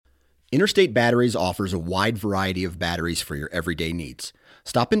Interstate Batteries offers a wide variety of batteries for your everyday needs.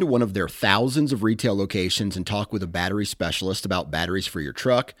 Stop into one of their thousands of retail locations and talk with a battery specialist about batteries for your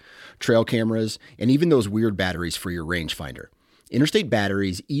truck, trail cameras, and even those weird batteries for your rangefinder. Interstate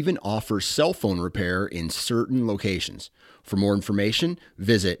Batteries even offers cell phone repair in certain locations. For more information,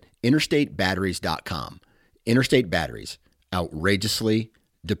 visit interstatebatteries.com. Interstate Batteries, outrageously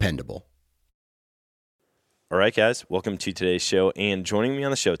dependable. All right, guys, welcome to today's show. And joining me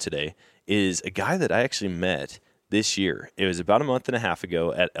on the show today is a guy that I actually met this year. It was about a month and a half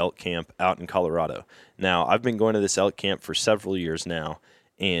ago at elk camp out in Colorado. Now, I've been going to this elk camp for several years now,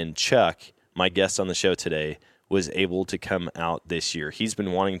 and Chuck, my guest on the show today, was able to come out this year. He's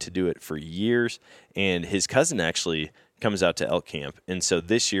been wanting to do it for years, and his cousin actually comes out to elk camp. And so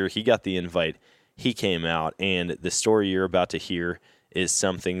this year, he got the invite. He came out, and the story you're about to hear is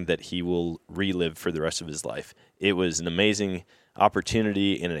something that he will relive for the rest of his life. It was an amazing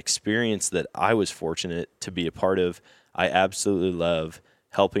opportunity and an experience that I was fortunate to be a part of. I absolutely love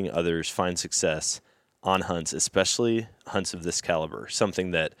helping others find success on hunts, especially hunts of this caliber,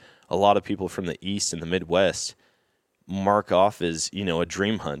 something that a lot of people from the East and the Midwest mark off as, a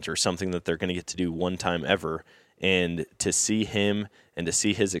dream hunt or something that they're going to get to do one time ever. And to see him and to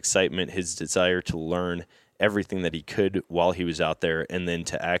see his excitement, his desire to learn everything that he could while he was out there, and then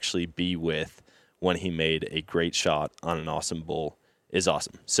to actually be with when he made a great shot on an awesome bull is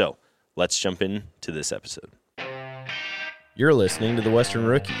awesome. So let's jump into this episode. You're listening to The Western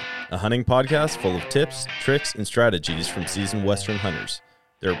Rookie, a hunting podcast full of tips, tricks, and strategies from seasoned Western hunters.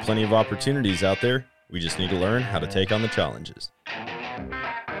 There are plenty of opportunities out there. We just need to learn how to take on the challenges.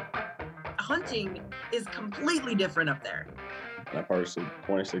 Hunting is completely different up there. I've harvested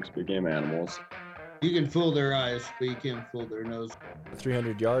 26 big game animals. You can fool their eyes, but you can't fool their nose.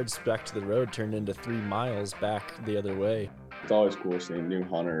 300 yards back to the road turned into 3 miles back the other way. It's always cool seeing new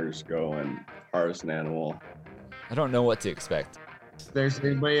hunters go and harvest an animal. I don't know what to expect. If there's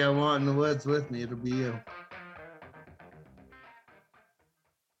anybody I want in the woods with me, it'll be you.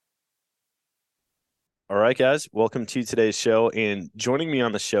 All right, guys, welcome to today's show. And joining me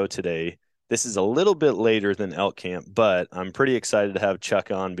on the show today, this is a little bit later than elk camp, but I'm pretty excited to have Chuck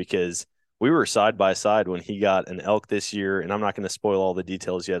on because we were side by side when he got an elk this year, and I'm not going to spoil all the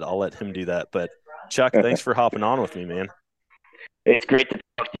details yet. I'll let him do that. But Chuck, thanks for hopping on with me, man. It's great to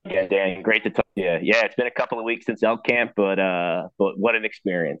talk to you again, Dan. Great to talk to you. Yeah, it's been a couple of weeks since elk camp, but what an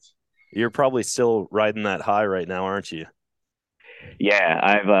experience. You're probably still riding that high right now, aren't you? Yeah,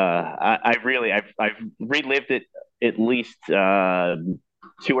 I've relived it at least 2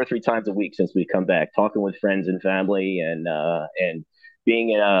 or 3 times a week since we come back, talking with friends and family, and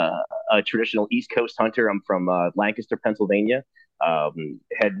being a traditional East Coast hunter. I'm from Lancaster, Pennsylvania.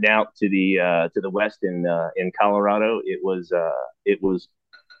 Heading out to the west in Colorado. It was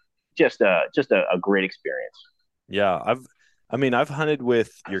just a great experience. Yeah, I've hunted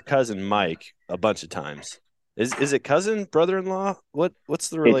with your cousin Mike a bunch of times. Is it cousin, brother-in-law? What's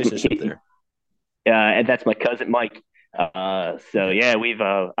the relationship there? And that's my cousin Mike. So yeah, we've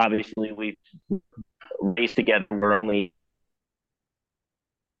obviously raced together. We're only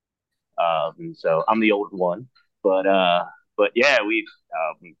so I'm the older one, but yeah, we've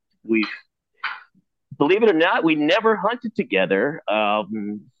believe it or not, we never hunted together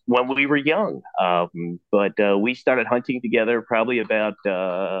when we were young. But we started hunting together probably about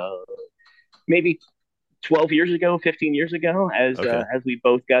maybe 12 years ago, 15 years ago, as we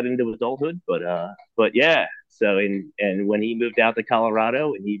both got into adulthood. But yeah, so and when he moved out to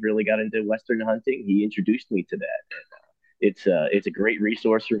Colorado and he really got into Western hunting, he introduced me to that. It's a great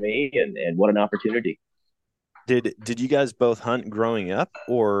resource for me, and what an opportunity. Did you guys both hunt growing up,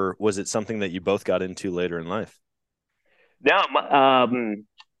 or was it something that you both got into later in life? No,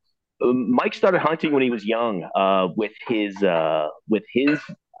 Mike started hunting when he was young, with his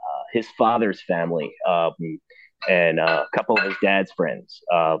father's family, and a couple of his dad's friends.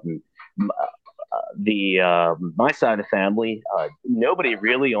 My side of the family, nobody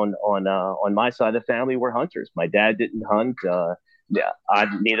really on my side of the family were hunters. My dad didn't hunt.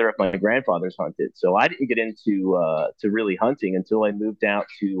 Neither of my grandfathers hunted, so I didn't get into to really hunting until I moved out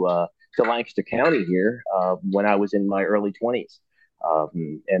to Lancaster County here when I was in my early 20s.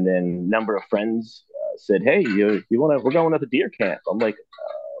 And then a number of friends said, "Hey, you want to? We're going to the deer camp." I'm like,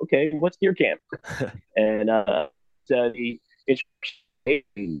 "Okay, what's deer camp?" And so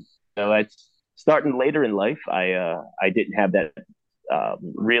it's starting later in life. I didn't have that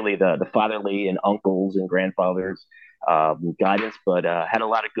really the fatherly and uncles and grandfathers guidance, but had a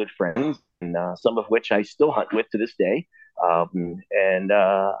lot of good friends, and some of which I still hunt with to this day, and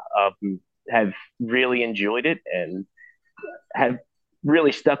have really enjoyed it, and have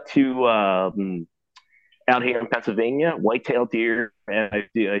really stuck to out here in Pennsylvania, whitetail deer, and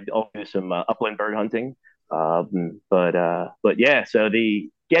I also do some upland bird hunting. But yeah, so the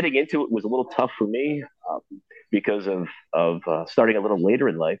getting into it was a little tough for me because of starting a little later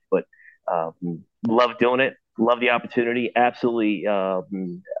in life, but love doing it, love the opportunity, absolutely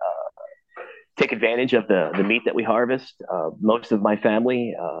take advantage of the meat that we harvest. Most of my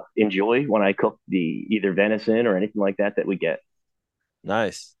family enjoy when I cook the either venison or anything like that we get.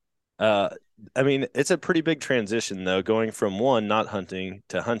 Nice. I mean, it's a pretty big transition though, going from one not hunting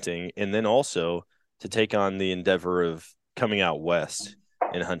to hunting, and then also to take on the endeavor of coming out west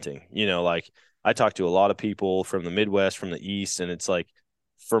and hunting. You know, like I talk to a lot of people from the Midwest, from the East, and it's like,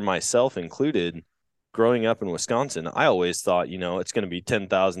 for myself included, growing up in Wisconsin, I always thought, you know, it's going to be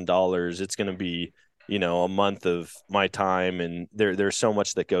 $10,000. It's going to be, you know, a month of my time. And there's so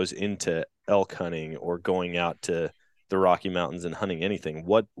much that goes into elk hunting or going out to the Rocky Mountains and hunting anything.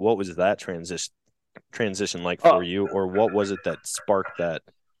 What was that transition like for you, or what was it that sparked that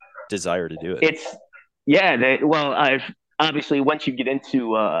desire to do it? I've obviously, once you get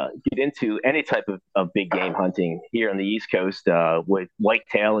into any type of big game hunting here on the East Coast, with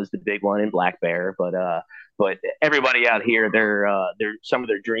whitetail is the big one and black bear, but everybody out here, their some of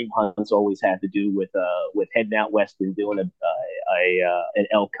their dream hunts always have to do with heading out west and doing an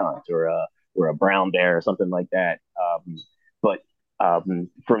elk hunt or a brown bear or something like that. But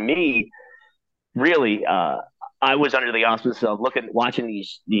for me, really, I was under the auspices of watching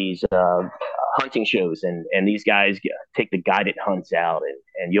these hunting shows, and these guys take the guided hunts out,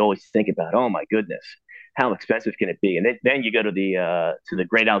 and you always think about, oh my goodness, how expensive can it be? And then you go to the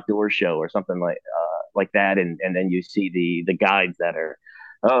Great Outdoor Show or something like that, and then you see the guides that are,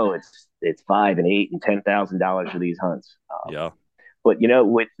 oh, it's $5,000 and $8,000 and $10,000 for these hunts. Yeah. But you know,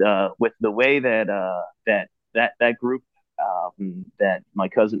 with the way that group that my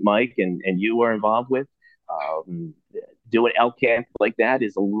cousin Mike and you are involved with, doing elk camp like that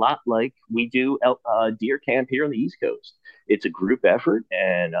is a lot like we do deer camp here on the East Coast. It's a group effort,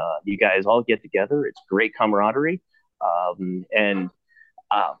 and you guys all get together. It's great camaraderie, and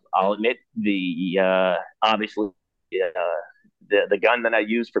I'll admit obviously the gun that I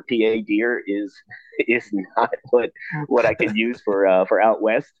use for PA deer is not what I could use for out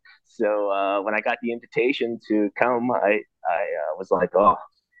west. So when I got the invitation to come, I was like, oh,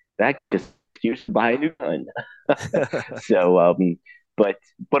 that just used to buy a new gun. So, but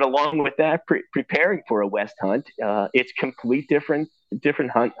along with that, preparing for a west hunt, it's complete different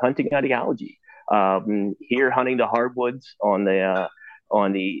hunting ideology. Here, hunting the hardwoods on the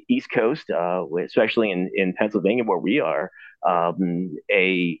East Coast, especially in Pennsylvania where we are,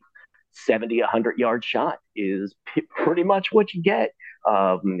 a 70-100 yard shot is pretty much what you get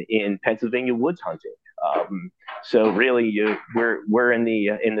in Pennsylvania woods hunting. So really, we're in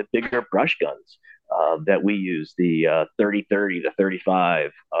the bigger brush guns that we use, the 30-30, the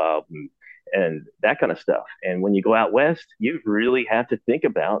 35, and that kind of stuff. And when you go out west, you really have to think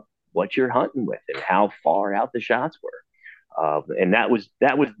about what you're hunting with and how far out the shots were. And that was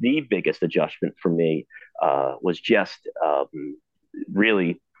the biggest adjustment for me, was just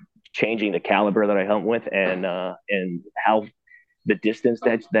really changing the caliber that I hunt with, and how the distance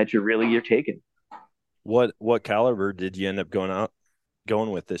that you're taking. What caliber did you end up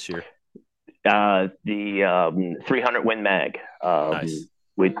going with this year? The 300 Win Mag, Nice.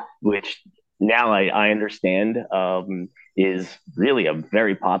 which now I understand is really a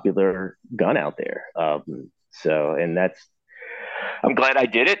very popular gun out there. So, and I'm glad I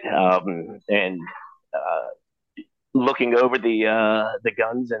did it. And looking over the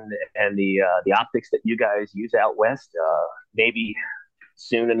guns and the optics that you guys use out west, maybe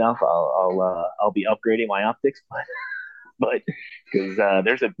soon enough I'll be upgrading my optics, but because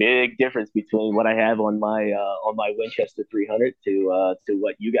there's a big difference between what I have on my Winchester 300 to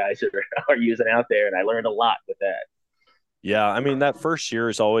what you guys are using out there, and I learned a lot with that. Yeah, I mean, that first year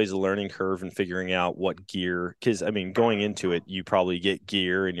is always a learning curve and figuring out what gear, because I mean, going into it, you probably get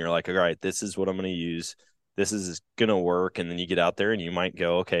gear and you're like, all right, this is what I'm going to use. This is going to work. And then you get out there and you might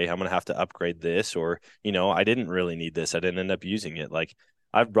go, okay, I'm going to have to upgrade this, or, you know, I didn't really need this. I didn't end up using it. Like,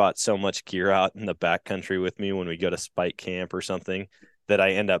 I've brought so much gear out in the backcountry with me when we go to spike camp or something that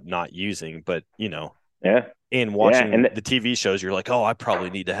I end up not using, but you know, yeah. And watching the TV shows, you're like, oh, I probably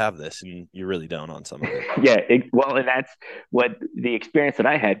need to have this. And you really don't on some of it. Yeah. And that's what the experience that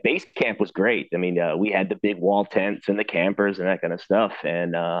I had. Base camp was great. I mean, we had the big wall tents and the campers and that kind of stuff.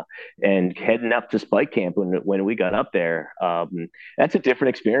 And heading up to spike camp when we got up there, that's a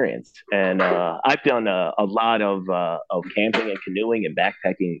different experience. And I've done a lot of camping and canoeing and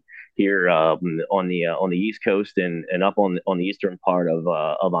backpacking here on the East Coast and up on the eastern part of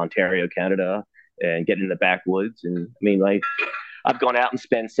Ontario, Canada, and getting in the backwoods. And I mean, like, I've gone out and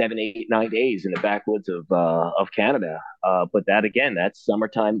spent 7, 8, 9 days in the backwoods of Canada. But that again, that's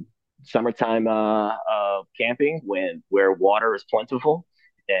summertime camping where water is plentiful.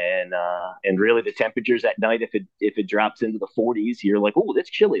 And really the temperatures at night, if it drops into the 40s, you're like, oh, that's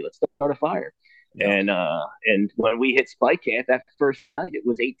chilly. Let's start a fire. Yeah. And when we hit Spike Camp that first night, it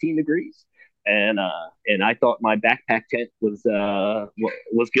was 18 degrees. And I thought my backpack tent was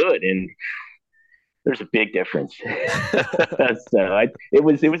good, and there's a big difference. So it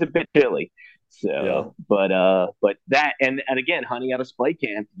was a bit chilly. So, yeah. But that and again, hunting out of Spike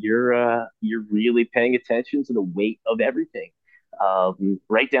Camp, you're really paying attention to the weight of everything,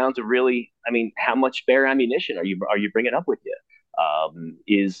 right down to really, I mean, how much spare ammunition are you bringing up with you?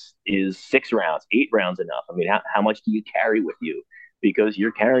 Is 6 rounds, 8 rounds enough? I mean, how much do you carry with you? Because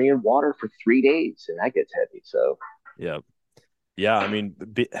you're carrying water for 3 days, and that gets heavy. So, yeah. I mean,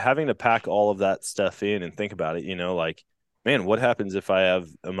 having to pack all of that stuff in and think about it, like, man, what happens if I have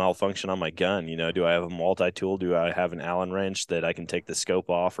a malfunction on my gun? Do I have a multi-tool? Do I have an Allen wrench that I can take the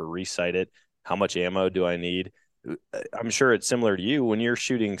scope off or resight it? How much ammo do I need? I'm sure it's similar to you. When you're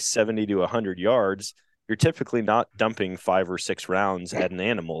shooting 70 to 100 yards, you're typically not dumping 5 or 6 rounds at an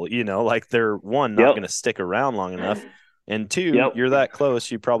animal, like they're not going to stick around long enough. And 2, you're that close.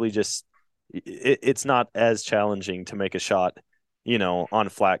 You probably just, it's not as challenging to make a shot, on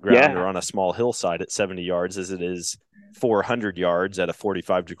flat ground or on a small hillside at 70 yards as it is 400 yards at a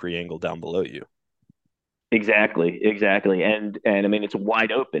 45-degree angle down below you. Exactly. And I mean, it's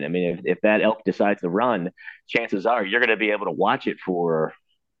wide open. I mean, if that elk decides to run, chances are you're going to be able to watch it for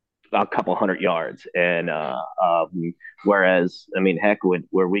a couple 100 yards. And whereas, I mean, heck,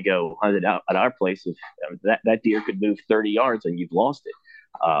 where we go hunted out at our place, if that deer could move 30 yards and you've lost it.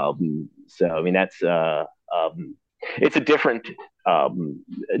 So I mean, that's it's a different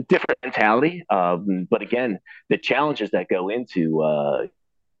mentality. But again, the challenges that go into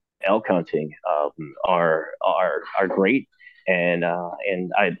elk hunting are great. And I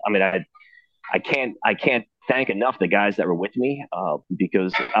mean, I can't thank enough the guys that were with me,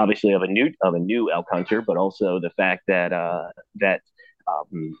 because obviously of a new elk hunter, but also the fact that the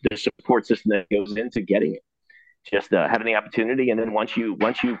support system that goes into getting it, just having the opportunity, and then once you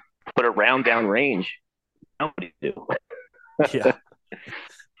put a round down range, nobody do.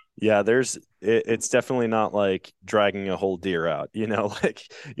 Yeah, it's definitely not like dragging a whole deer out, like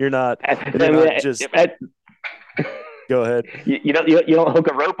you're not just. Go ahead. You don't hook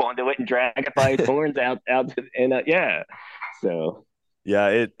a rope onto it and drag it by its horns out and yeah. So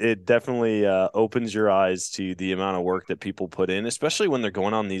yeah, it definitely opens your eyes to the amount of work that people put in, especially when they're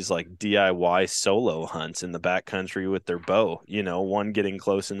going on these like DIY solo hunts in the backcountry with their bow. One getting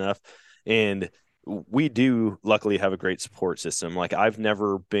close enough, and we do luckily have a great support system. Like, I've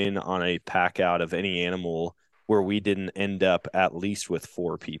never been on a pack out of any animal where we didn't end up at least with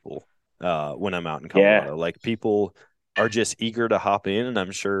 4 people when I'm out in Colorado. Like, people are just eager to hop in, and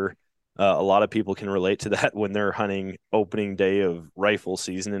I'm sure a lot of people can relate to that when they're hunting opening day of rifle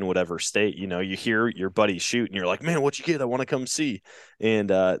season in whatever state. You hear your buddy shoot and you're like, man, what'd you get? I want to come see. And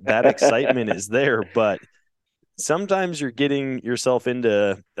that excitement is there, but sometimes you're getting yourself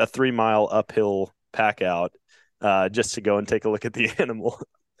into a 3-mile uphill pack out just to go and take a look at the animal.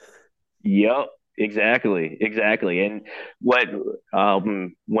 Yep. Exactly. And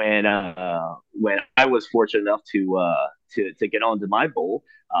when I was fortunate enough to get onto my bull,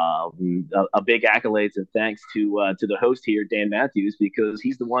 a big accolades and thanks to the host here, Dan Matthews, because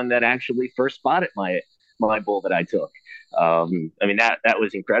he's the one that actually first spotted my bull that I took. I mean, that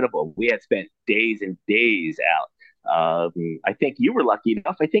was incredible. We had spent days and days out. I think you were lucky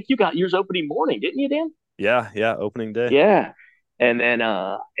enough. I think you got yours opening morning, didn't you, Dan? Yeah, opening day. Yeah. And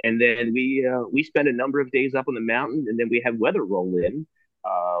then we spent a number of days up on the mountain, and then we had weather roll in,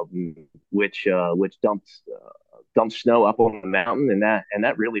 which dumped snow up on the mountain, and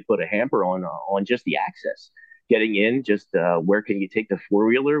that really put a hamper on just the access getting in. Just where can you take the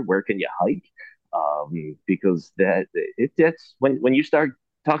 4-wheeler? Where can you hike? Because that's when you start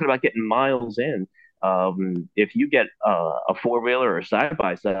talking about getting miles in. If you get a 4-wheeler or side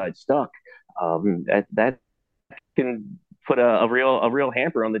by side stuck, that can put a real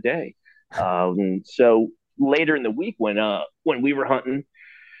hamper on the day. So later in the week, when we were hunting,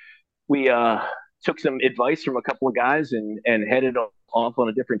 we took some advice from a couple of guys and headed off on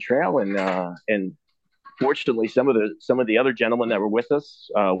a different trail. And fortunately, some of the other gentlemen that were with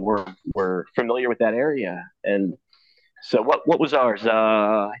us were familiar with that area. And so what was ours?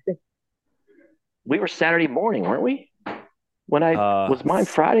 I think we were Saturday morning, weren't we? When I was mine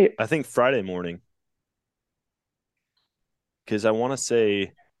Friday. I think Friday morning. Because I want to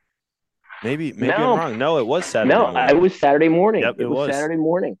say maybe No. I'm wrong. No, it was Saturday No, morning. it was Saturday morning. Yep, it was Saturday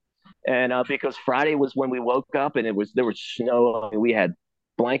morning, and because Friday was when we woke up, and there was snow. I mean, we had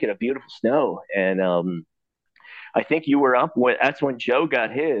blanket of beautiful snow, and I think you were up when that's when Joe got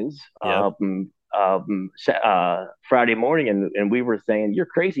his. Yep. Friday morning, and we were saying you're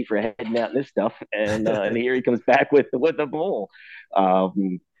crazy for heading out in this stuff, and here he comes back with a bull.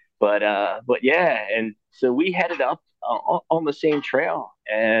 But yeah, and so we headed up on the same trail,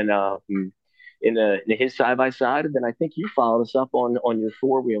 and in his side by side, and then I think you followed us up on your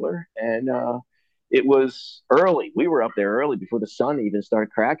 4-wheeler, and it was early. We were up there early before the sun even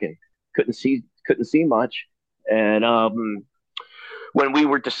started cracking. Couldn't see much, and when we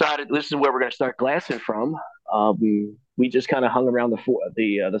were decided this is where we're going to start glassing from, we just kind of hung around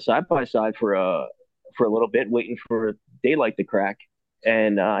the side by side for a little bit, waiting for daylight to crack.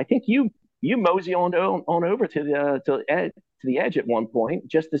 And I think you mosey on over to the edge at one point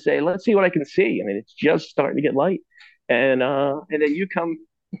just to say, let's see what I can see. I mean, it's just starting to get light, and then you come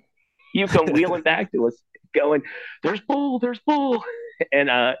wheeling back to us, going, "There's bull,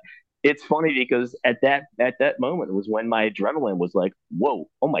 and it's funny because at that moment was when my adrenaline was like, whoa,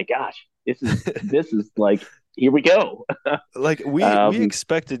 oh my gosh, this is like, here we go. Like we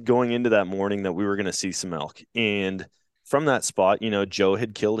expected going into that morning that we were going to see some elk, and from that spot, Joe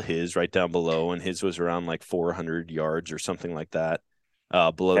had killed his right down below, and his was around like 400 yards or something like that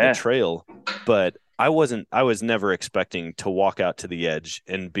below the trail. But I was never expecting to walk out to the edge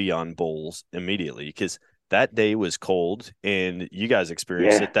and be on bulls immediately, because that day was cold, and you guys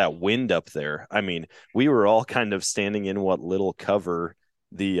experienced it, that wind up there. I mean, we were all kind of standing in what little cover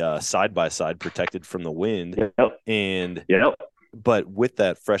the side-by-side protected from the wind. And but with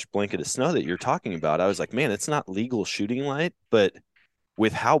that fresh blanket of snow that you're talking about, I was like, man, it's not legal shooting light, but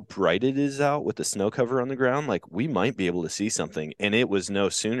with how bright it is out with the snow cover on the ground, like we might be able to see something. And it was no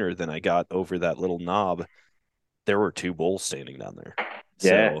sooner than I got over that little knob, there were 2 bulls standing down there.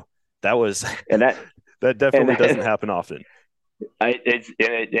 Yeah. So that was and that that definitely doesn't happen often. The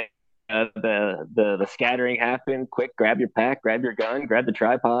scattering happened quick. Grab your pack, grab your gun, grab the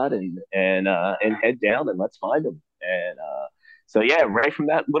tripod, and head down, and let's find them. And so yeah, right from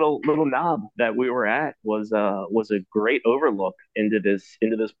that little knob that we were at was a great overlook into this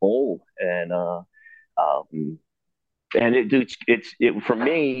bowl, and it for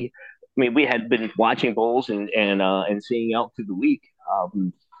me. I mean, we had been watching bulls and seeing elk through the week.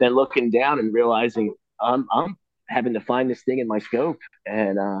 Then looking down and realizing I'm having to find this thing in my scope,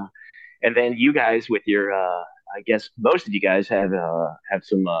 and then you guys with your I guess most of you guys have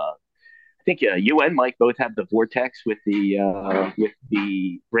some I think you and Mike both have the Vortex with the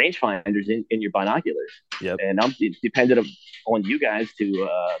rangefinders in your binoculars. Yep. And I'm dependent on you guys to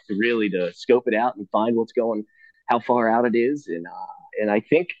really to scope it out and find what's going, how far out it is, and I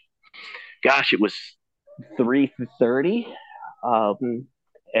think, gosh, it was 3:30.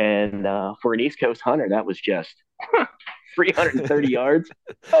 And for an East Coast hunter, that was just 330 yards.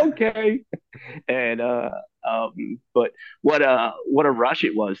 Okay. And but what a rush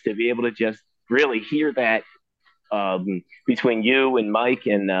it was to be able to just really hear that between you and Mike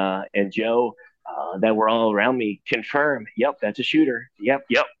and Joe that were all around me confirm, yep, that's a shooter. Yep.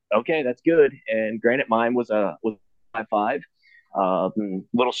 Okay, that's good. And granted, mine was a 5.5. A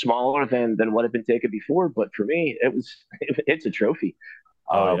little smaller than what had been taken before, but for me, it's a trophy.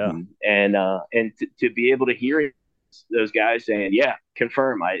 And to be able to hear those guys saying, yeah,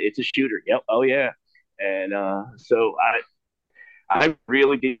 confirm, it's a shooter. Yep. Oh yeah. And so I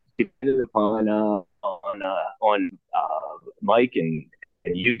really depended upon Mike and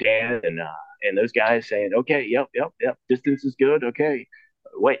you, Dan, and those guys saying, okay, yep, distance is good. Okay,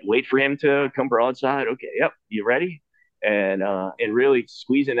 wait for him to come broadside. Okay, yep, you ready? And really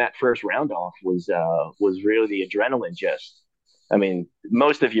squeezing that first round off was really the adrenaline. Just, I mean,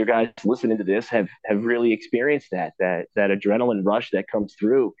 most of your guys listening to this have really experienced that adrenaline rush that comes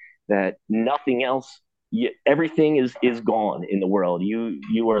through, that nothing else, everything is gone in the world.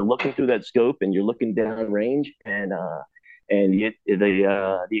 You are looking through that scope and you're looking down range, and the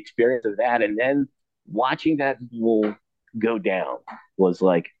experience of that, and then watching that bull go down was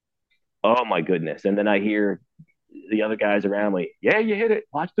like, oh my goodness. And then I hear the other guys around me, yeah, you hit it,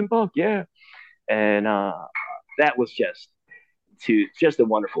 watch them buck, yeah. And that was just a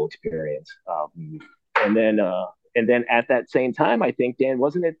wonderful experience. And then at that same time, I think, Dan,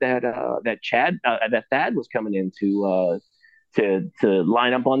 wasn't it that Chad, that Thad was coming in to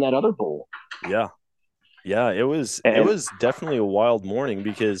line up on that other bull? Yeah, it was definitely a wild morning,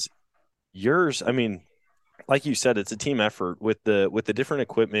 because yours, I mean, like you said, it's a team effort with the different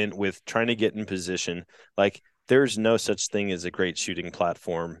equipment, with trying to get in position. Like there's no such thing as a great shooting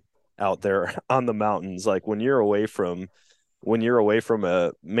platform out there on the mountains. Like when you're away from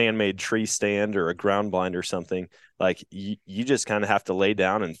a man-made tree stand or a ground blind or something, like you just kind of have to lay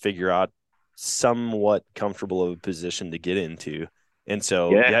down and figure out somewhat comfortable of a position to get into. And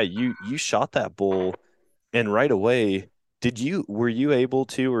so, yeah, you shot that bull, and right away, were you able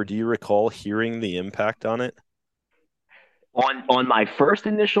to, or do you recall hearing the impact on it? On my first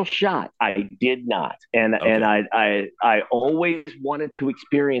initial shot, I did not, and I always wanted to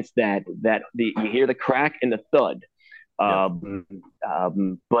experience that you hear the crack and the thud. But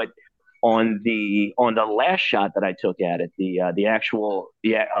on the last shot that I took at it, at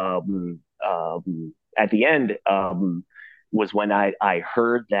the end was when I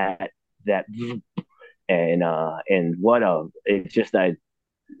heard that and what a it's just I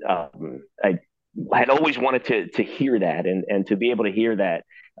had always wanted to hear that, and to be able to hear that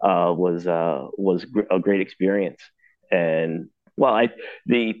was a great experience. And well,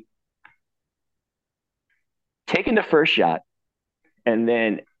 the taking the first shot and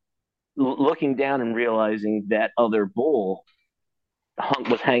then looking down and realizing that other bull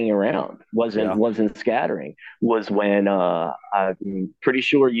was hanging around, wasn't scattering, was when I'm pretty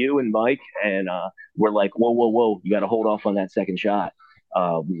sure you and Mike and were like, whoa, you got to hold off on that second shot.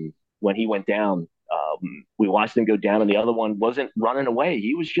 When he went down, we watched him go down, and the other one wasn't running away.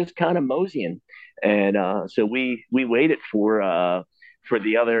 He was just kind of moseying, and so we waited for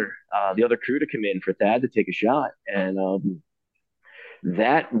the other crew to come in for Thad to take a shot, and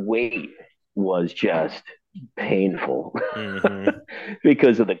that wait was just painful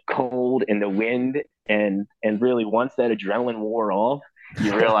because of the cold and the wind, and really once that adrenaline wore off,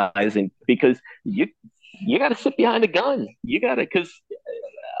 you realizing because you got to sit behind a gun, you got to, because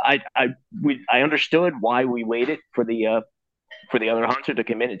I understood why we waited for the other hunter to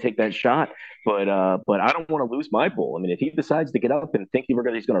come in and take that shot, but I don't want to lose my bull. I mean, if he decides to get up and think he's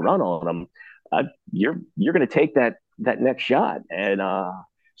going to run on him, you're going to take that next shot, and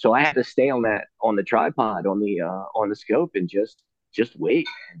so I had to stay on the tripod on the scope and just wait.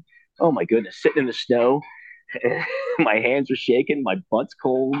 Oh my goodness, sitting in the snow, my hands are shaking, my butt's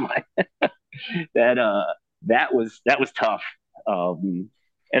cold. That was tough.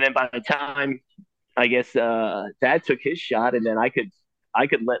 And then by the time I guess Thad took his shot, and then I could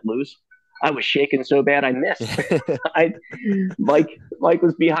let loose, I was shaking so bad I missed. Mike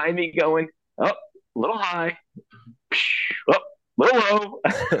was behind me going, oh, a little high, oh, a little low,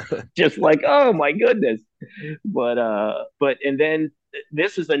 just like, oh my goodness. But and then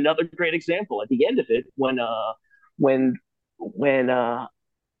this is another great example at the end of it when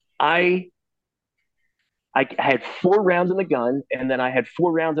I had 4 rounds in the gun, and then I had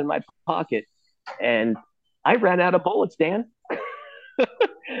 4 rounds in my pocket, and I ran out of bullets, Dan.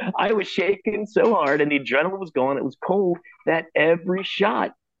 I was shaking so hard, and the adrenaline was gone. It was cold that every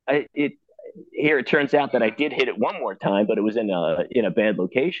shot, it turns out that I did hit it one more time, but it was in a bad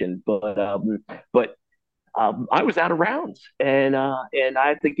location. But I was out of rounds, and I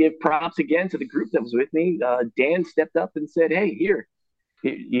have to give props again to the group that was with me. Dan stepped up and said, "Hey, here.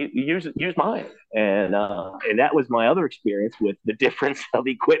 You use mine," and that was my other experience with the difference of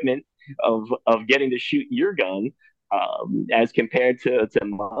equipment of getting to shoot your gun as compared to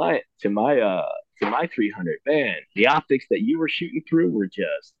my 300. Man, the optics that you were shooting through were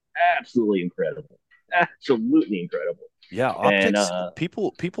just absolutely incredible, Yeah, optics. And,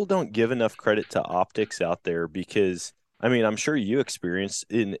 people don't give enough credit to optics out there, because I mean, I'm sure you experienced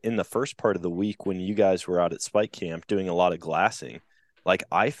in the first part of the week when you guys were out at Spike Camp doing a lot of glassing. Like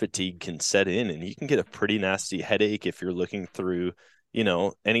eye fatigue can set in, and you can get a pretty nasty headache if you're looking through,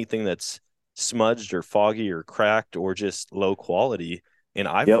 anything that's smudged or foggy or cracked or just low quality. And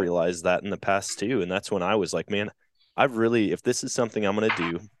I've realized that in the past too. And that's when I was like, man, if this is something I'm going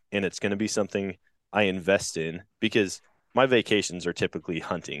to do, and it's going to be something I invest in, because my vacations are typically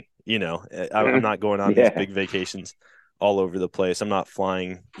hunting, I'm not going on these big vacations all over the place. I'm not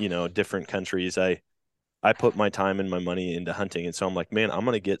flying, different countries. I put my time and my money into hunting. And so I'm like, man, I'm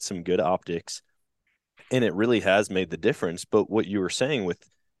going to get some good optics. And it really has made the difference. But what you were saying with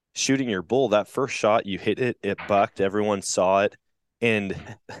shooting your bull, that first shot, you hit it, it bucked, everyone saw it. And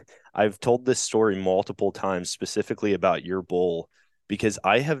I've told this story multiple times, specifically about your bull, because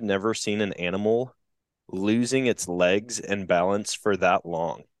I have never seen an animal losing its legs and balance for that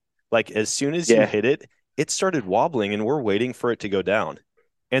long. Like as soon as you hit it, it started wobbling, and we're waiting for it to go down.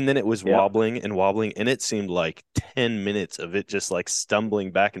 And then it was wobbling, and it seemed like 10 minutes of it just like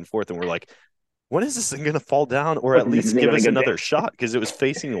stumbling back and forth. And we're like, when is this thing going to fall down, or at least give us another shot? Because it was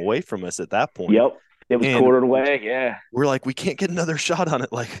facing away from us at that point. It was And quartered away. Yeah. we're like, we can't get another shot on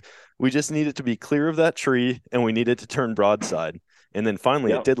it. Like, we just need it to be clear of that tree, and we need it to turn broadside. And then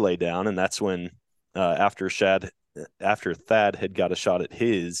finally it did lay down, and that's when after Thad had got a shot at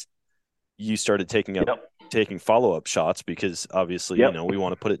his, you started taking follow-up shots, because obviously, we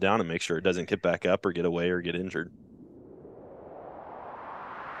want to put it down and make sure it doesn't get back up or get away or get injured.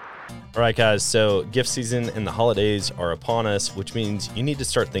 All right, guys, so gift season and the holidays are upon us, which means you need to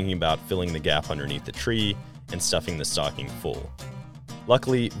start thinking about filling the gap underneath the tree and stuffing the stocking full.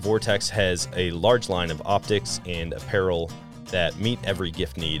 Luckily, Vortex has a large line of optics and apparel that meet every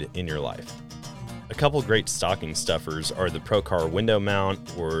gift need in your life. A couple great stocking stuffers are the Procar window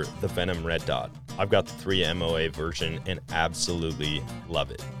mount or the Venom Red Dot. I've got the 3 MOA version and absolutely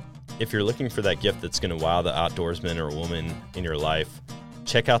love it. If you're looking for that gift that's going to wow the outdoorsman or woman in your life,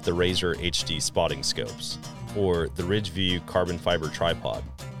 check out the Razor HD spotting scopes or the Ridgeview carbon fiber tripod.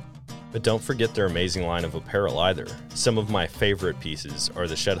 But don't forget their amazing line of apparel either. Some of my favorite pieces are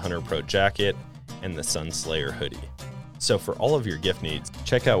the Shed Hunter Pro jacket and the Sunslayer hoodie. So for all of your gift needs,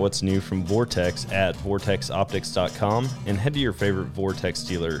 check out what's new from Vortex at vortexoptics.com and head to your favorite Vortex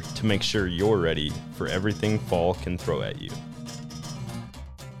dealer to make sure you're ready for everything fall can throw at you.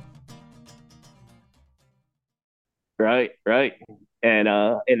 Right. And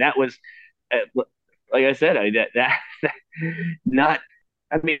that was, like I said,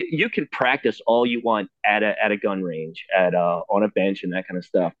 you can practice all you want at a gun range, on a bench and that kind of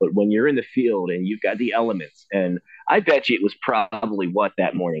stuff. But when you're in the field and you've got the elements, and I bet you it was probably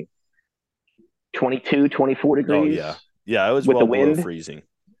that morning, 22, 24 degrees. Oh, yeah. It was with well the wind below freezing.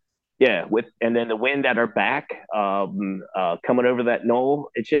 Yeah, and then the wind at our back, coming over that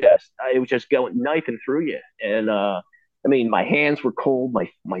knoll, it was just going knifing through you. And my hands were cold, my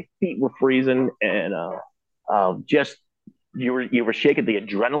feet were freezing, and just you were shaking. The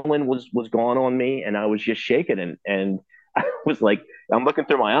adrenaline was gone on me, and I was just shaking, and I was like, I'm looking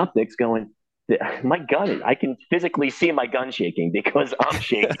through my optics, going, my gun, I can physically see my gun shaking because I'm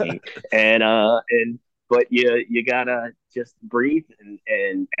shaking, but you gotta just breathe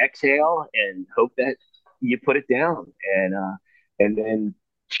and exhale and hope that you put it down, and then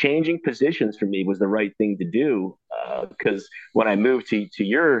changing positions for me was the right thing to do, because when I moved to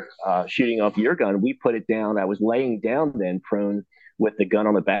your shooting off your gun, we put it down. I was laying down then, prone with the gun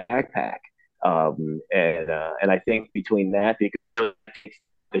on the backpack, and I think between that, because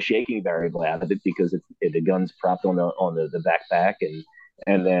the shaking variable out of it, because the gun's propped on the backpack,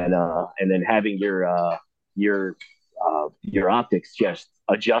 and then having your optics just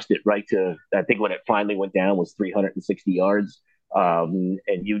adjust it right to, I think when it finally went down was 360 yards. And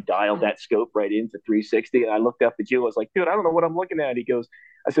you dialed that scope right into 360. And I looked up at you. I was like, dude, I don't know what I'm looking at. He goes,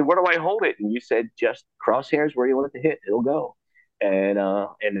 I said, where do I hold it? And you said, just crosshairs where you want it to hit. It'll go. And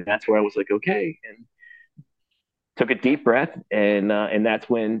that's where I was like, okay. And took a deep breath. And that's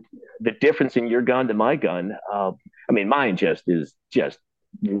when the difference in your gun to my gun, mine is just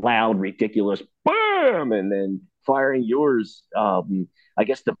loud, ridiculous, boom. And then firing yours, I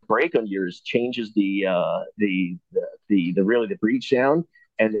guess the break on yours changes the breech sound,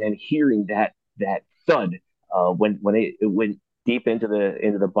 and then hearing that thud when it went deep into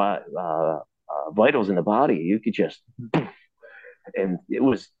the vitals in the body, you could just, and it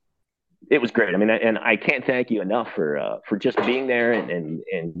was great. And I can't thank you enough for just being there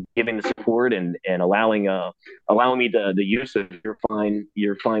and giving the support and allowing me the use of your fine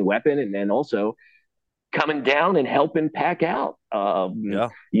weapon, and then also coming down and helping pack out.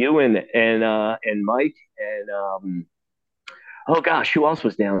 You and Mike and oh gosh, who else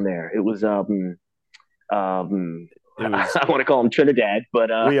was down there? It was I want to call him Trinidad, but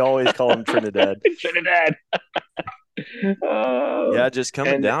we always call him Trinidad. Trinidad. Just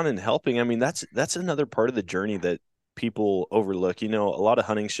coming down and helping. That's another part of the journey that people overlook. A lot of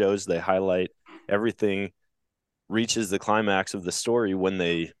hunting shows, they highlight everything reaches the climax of the story when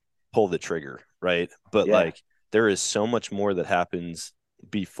they pull the trigger, right? But there is so much more that happens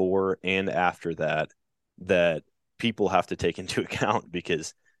before and after that people have to take into account,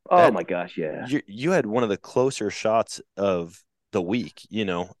 because my gosh, you had one of the closer shots of the week.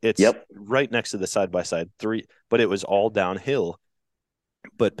 It's right next to the side-by-side 3, but it was all downhill.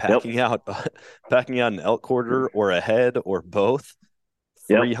 But packing out an elk quarter or a head or both,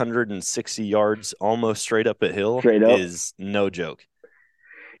 360 yards almost straight up a hill is no joke.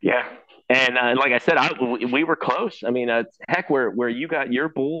 Yeah. And like I said, we were close. Heck, where you got your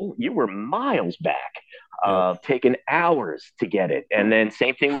bull, you were miles back, taking hours to get it. And then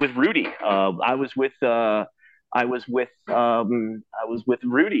same thing with Rudy. I was with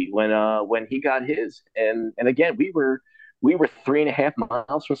Rudy when he got his. And again, we were 3.5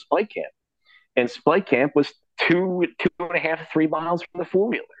 miles from Spike Camp. and Spike Camp was 2.5, 3 miles from the four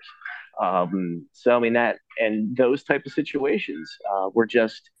wheelers. So I mean that, and those type of situations were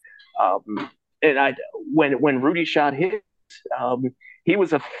just, and I when Rudy shot his, um, he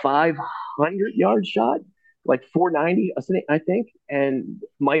was a 500-yard shot, like 490, I think. And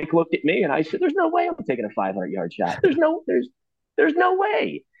Mike looked at me and I said, "There's no way I'm taking a 500-yard shot. There's no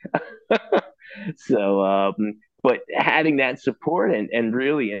way." So, but having that support and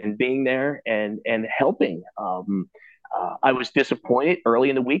really and being there and helping. I was disappointed early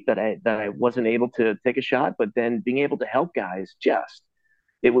in the week that I wasn't able to take a shot, but then being able to help guys, just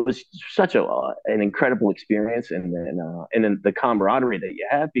it was such an incredible experience, and then the camaraderie that you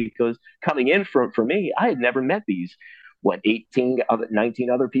have, because coming in for me, I had never met these 19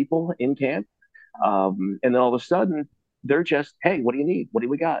 other people in camp, and then all of a sudden they're just, hey, what do you need? What do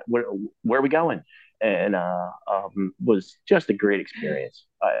we got? Where are we going? And was just a great experience,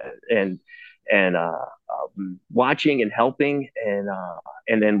 and watching and helping, and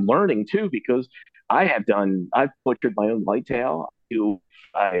then learning too, because I've butchered my own whitetail.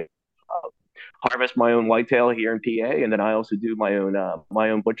 I harvest my own whitetail here in PA, and then I also do my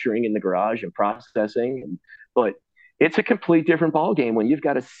own butchering in the garage and processing. But it's a complete different ball game when you've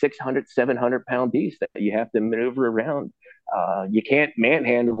got a 600, 700 pound beast that you have to maneuver around. You can't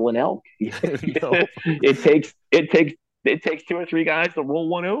manhandle an elk. No. It takes two or three guys to roll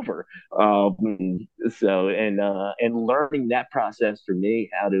one over. And learning that process for me,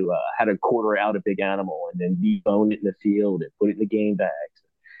 how to quarter out a big animal and then debone it in the field and put it in the game bags,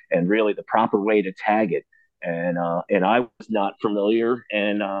 and really the proper way to tag it. And I was not familiar,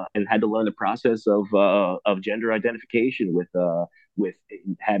 and had to learn the process of gender identification with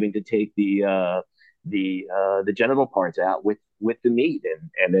having to take the genital parts out with the meat,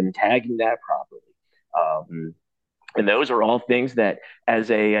 and then tagging that properly. And those are all things that, as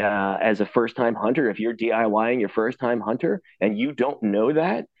a first time hunter, if you're DIYing your first time hunter and you don't know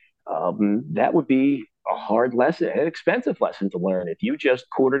that, that would be a hard lesson, an expensive lesson to learn, if you just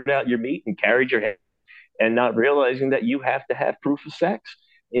quartered out your meat and carried your head, and not realizing that you have to have proof of sex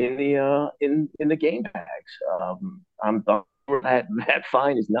in the game bags. I'm that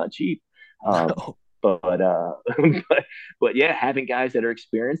fine is not cheap. No. But yeah, having guys that are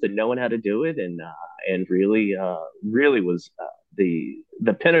experienced and knowing how to do it, and really was the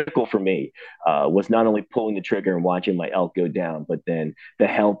pinnacle for me, was not only pulling the trigger and watching my elk go down, but then the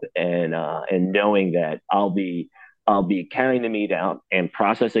help and knowing that I'll be carrying the meat out and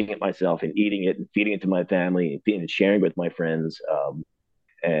processing it myself and eating it and feeding it to my family and sharing with my friends.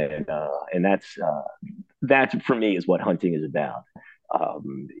 And that's for me is what hunting is about.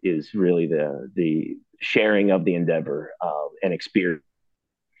 Is really the sharing of the endeavor and experience.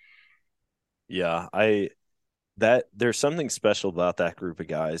 Yeah, there's something special about that group of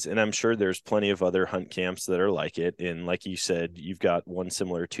guys, and I'm sure there's plenty of other hunt camps that are like it. And like you said, you've got one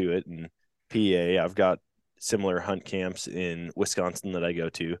similar to it in PA. I've got similar hunt camps in Wisconsin that I go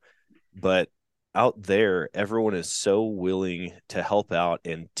to, but out there, everyone is so willing to help out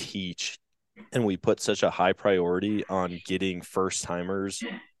and teach. And we put such a high priority on getting first timers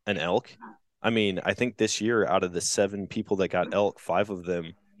an elk. I mean, I think this year, out of the 7 people that got elk, 5 of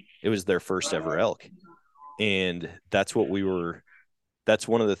them, it was their first ever elk. And that's one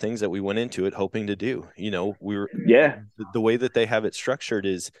of the things that we went into it hoping to do. The way that they have it structured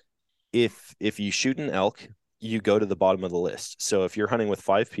is, if you shoot an elk, you go to the bottom of the list. So if you're hunting with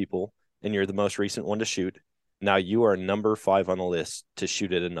 5 people and you're the most recent one to shoot, now you are number 5 on the list to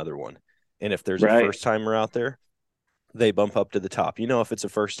shoot at another one. And if there's a first timer out there, they bump up to the top. If it's a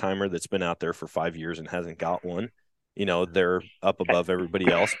first timer that's been out there for 5 years and hasn't got one, they're up above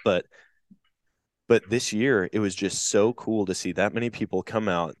everybody else. But this year, it was just so cool to see that many people come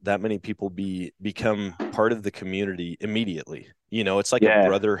out, that many people become part of the community immediately. It's like a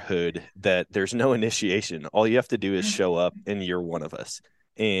brotherhood that there's no initiation. All you have to do is show up and you're one of us.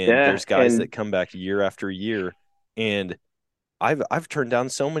 And there's guys that come back year after year. And I've turned down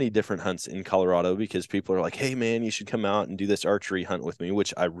so many different hunts in Colorado because people are like, "Hey man, you should come out and do this archery hunt with me,"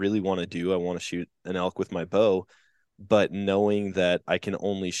 which I really want to do. I want to shoot an elk with my bow, but knowing that I can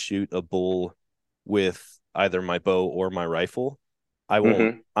only shoot a bull with either my bow or my rifle, I won't.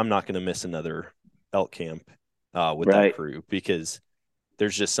 Mm-hmm. I'm not going to miss another elk camp with that crew, because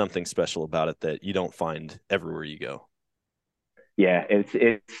there's just something special about it that you don't find everywhere you go. Yeah,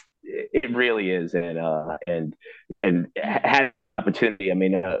 it really is, and had opportunity. I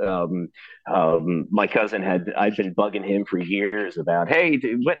mean, my cousin I've been bugging him for years about, hey,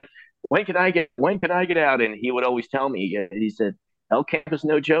 dude, when can I get out? And he would always tell me, he said, elk camp is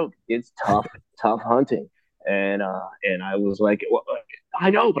no joke. It's tough hunting. And I was like, well, I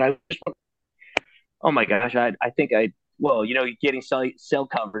know, but Oh my gosh, I think well, getting cell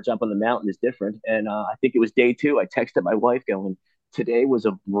coverage up on the mountain is different. And I think it was day two. I texted my wife going, today was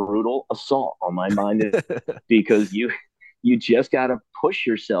a brutal assault on my mind because you just got to push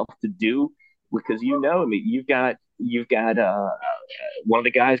yourself to do because I mean, you've got one of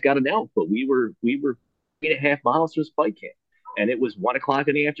the guys got an elk, but we were 8.5 miles from spike camp, and it was 1 o'clock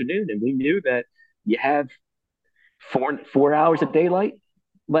in the afternoon, and we knew that you have 4 hours of daylight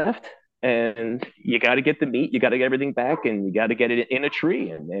left, and you got to get the meat, you got to get everything back, and you got to get it in a tree,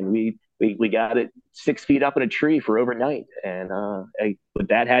 and we got it 6 feet up in a tree for overnight, and but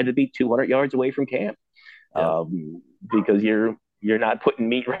that had to be 200 yards away from camp, Yeah. because you're not putting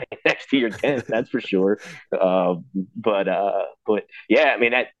meat right next to your tent, that's for sure. But yeah, I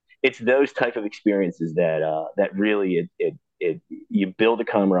mean that it's those type of experiences that really it you build a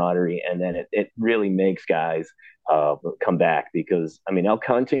camaraderie, and then it really makes guys come back, because I mean elk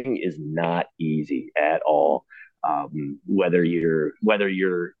hunting is not easy at all. Whether you're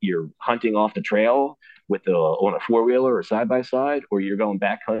hunting off the trail on a four-wheeler or side by side, or you're going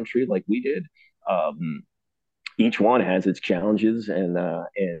back country like we did. Each one has its challenges,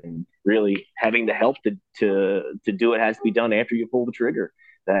 and really having the help to do it has to be done after you pull the trigger.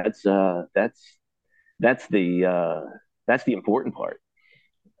 That's the important part.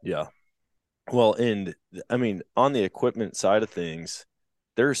 Yeah. Well, and I mean, on the equipment side of things,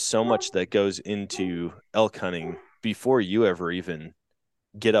 there's so much that goes into elk hunting before you ever even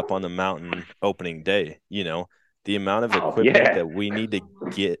get up on the mountain opening day. The amount of equipment that we need to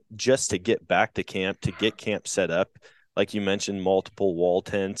get just to get back to camp, to get camp set up. Like you mentioned, multiple wall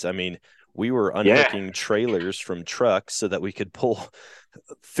tents. I mean, we were unhooking trailers from trucks so that we could pull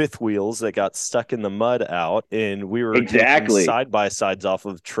fifth wheels that got stuck in the mud out, and we were taking side by sides off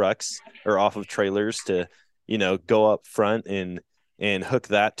of trucks or off of trailers to, go up front and hook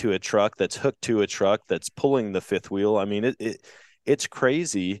that to a truck that's hooked to a truck that's pulling the fifth wheel. I mean, it's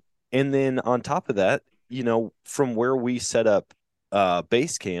crazy. And then on top of that, from where we set up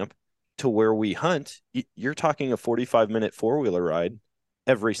base camp to where we hunt, you're talking a 45-minute four-wheeler ride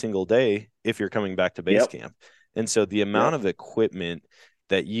every single day if you're coming back to base camp. And so the amount of equipment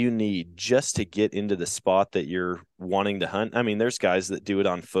that you need just to get into the spot that you're wanting to hunt. I mean, there's guys that do it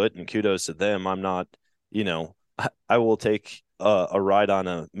on foot, and kudos to them. I'm not, I will take a ride on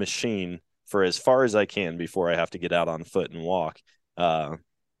a machine for as far as I can before I have to get out on foot and walk.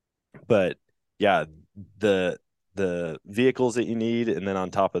 But yeah, the vehicles that you need, and then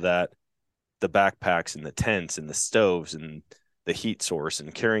on top of that, the backpacks and the tents and the stoves and the heat source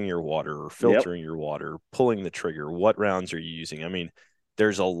and carrying your water or filtering your water, pulling the trigger, what rounds are you using? I mean,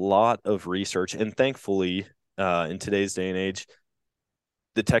 there's a lot of research, and thankfully in today's day and age,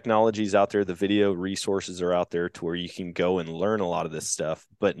 the technology's out there, the video resources are out there to where you can go and learn a lot of this stuff,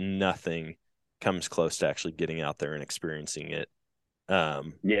 but nothing comes close to actually getting out there and experiencing it.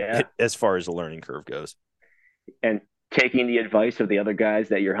 As far as the learning curve goes. And taking the advice of the other guys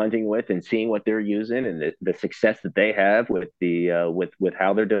that you're hunting with and seeing what they're using and the success that they have with with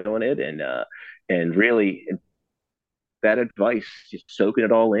how they're doing it, and really that advice, just soaking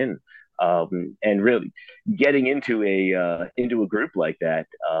it all in, and really getting into a group like that,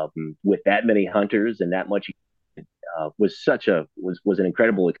 with that many hunters and that much, was an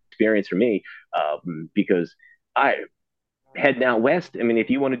incredible experience for me, because I heading out west. I mean, if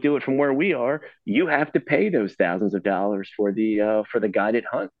you want to do it from where we are, you have to pay those thousands of dollars for the guided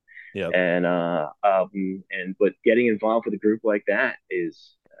hunt. Yeah. But getting involved with a group like that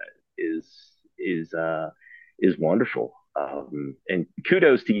is wonderful. And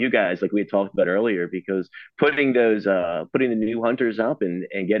kudos to you guys, like we had talked about earlier, because putting the new hunters up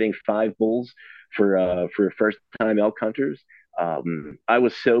and getting 5 bulls for first time elk hunters. I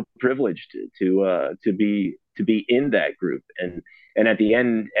was so privileged to be in that group, and at the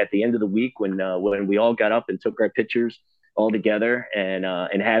end of the week, when we all got up and took our pictures all together,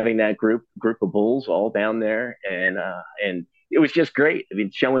 and having that group of bulls all down there, and it was just great. I mean,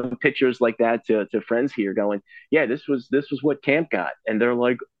 showing pictures like that to friends here, going, yeah, this was what camp got, and they're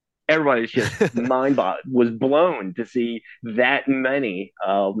like, everybody's just was blown to see that many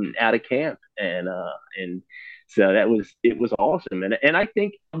out of camp, and so it was awesome. And I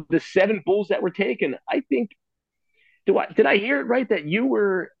think the 7 bulls that were taken, I think, did I hear it right that you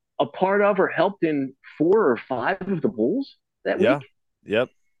were a part of or helped in 4 or 5 of the bulls that week? Yep.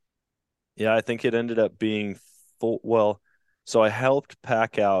 Yeah, I think it ended up being full. Well, so I helped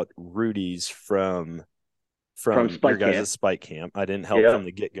pack out Rudy's from your guys' Spike Camp. I didn't help from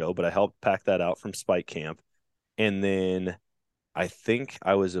the get-go, but I helped pack that out from Spike Camp. And then I think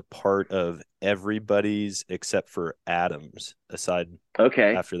I was a part of everybody's except for Adam's aside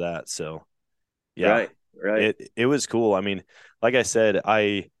after that. So Yeah. Right. It was cool. I mean, like I said,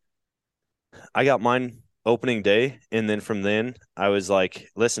 I got mine opening day, and then from then I was like,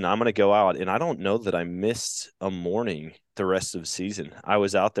 listen, I'm gonna go out, and I don't know that I missed a morning the rest of the season. I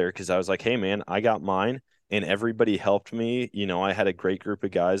was out there because I was like, hey man, I got mine, and everybody helped me. You know, I had a great group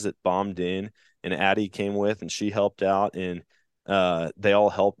of guys that bombed in, and Addie came with, and she helped out, and they all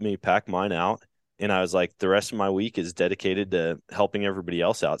helped me pack mine out. And I was like, the rest of my week is dedicated to helping everybody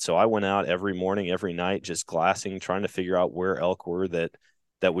else out. So I went out every morning, every night, just glassing, trying to figure out where elk were that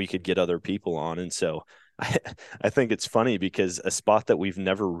we could get other people on. And so I, I think it's funny because a spot that we've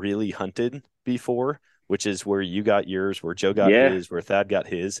never really hunted before, which is where you got yours, where Joe got his, where Thad got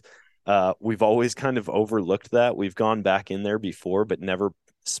his, we've always kind of overlooked that. We've gone back in there before, but never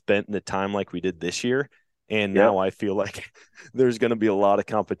spent the time like we did this year. And now I feel like there's going to be a lot of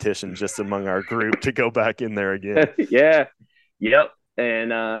competition just among our group to go back in there again. Yeah. Yep.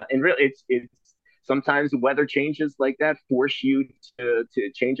 And really it's sometimes weather changes like that force you to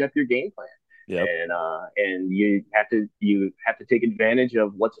change up your game plan. Yep. And you have to take advantage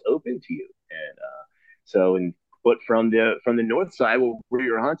of what's open to you. But from the north side where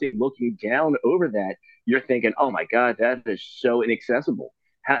you're hunting, looking down over that, you're thinking, oh my God, that is so inaccessible.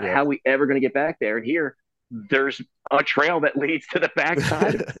 How are we ever going to get back there? And here, there's a trail that leads to the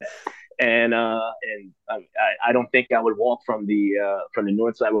backside of that. And I don't think I would walk from the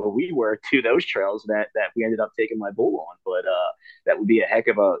north side where we were to those trails that we ended up taking my bull on. But that would be a heck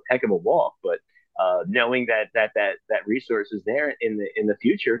of a walk. But knowing that resource is there in the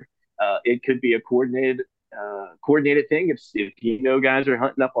future, it could be a coordinated thing. If you know guys are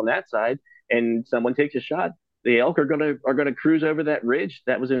hunting up on that side and someone takes a shot, the elk are gonna cruise over that ridge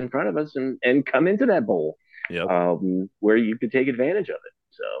that was in front of us and come into that bowl, where you could take advantage of it.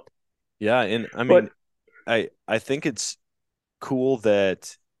 So yeah, and I mean, I think it's cool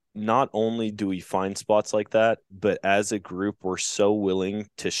that not only do we find spots like that, but as a group, we're so willing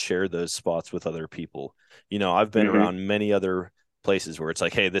to share those spots with other people. You know, I've been around many other places where it's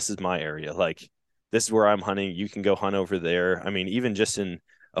like, hey, this is my area. Like, this is where I'm hunting. You can go hunt over there. I mean, even just in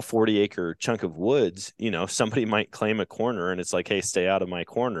a 40-acre chunk of woods, you know, somebody might claim a corner and it's like, hey, stay out of my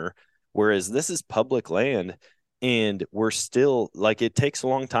corner. Whereas this is public land, and we're still like, it takes a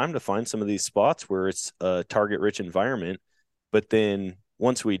long time to find some of these spots where it's a target rich environment. But then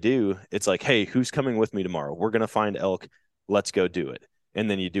once we do, it's like, hey, who's coming with me tomorrow? We're going to find elk. Let's go do it. And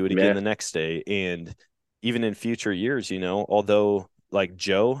then you do it again the next day. And even in future years, you know, although like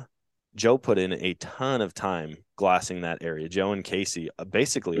Joe put in a ton of time glassing that area. Joe and Casey,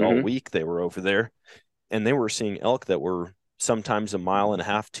 basically all week they were over there, and they were seeing elk that were sometimes 1.5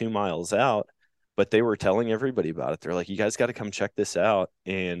 miles, 2 miles out, but they were telling everybody about it. They're like, you guys got to come check this out.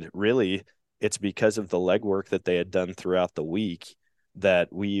 And really, it's because of the legwork that they had done throughout the week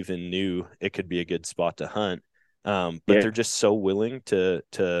that we even knew it could be a good spot to hunt. But they're just so willing to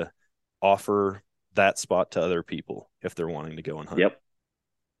offer that spot to other people if they're wanting to go and hunt.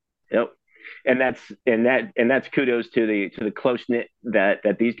 Yep. And that's kudos to the close knit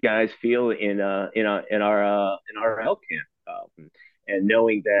that these guys feel in our elk camp, and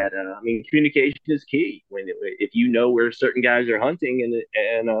knowing that I mean, communication is key. If you know where certain guys are hunting,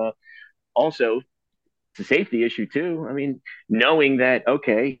 and also it's a safety issue too. I mean, knowing that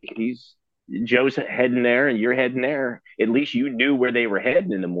okay, Joe's heading there and you're heading there, at least you knew where they were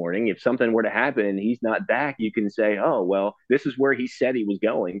heading in the morning. If something were to happen and he's not back, you can say, oh well, this is where he said he was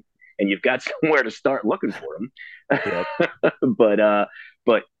going. And you've got somewhere to start looking for them.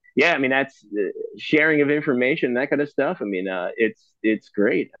 But yeah, I mean, that's sharing of information, that kind of stuff. I mean, it's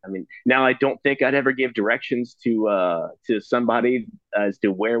great. I mean, now I don't think I'd ever give directions to somebody as to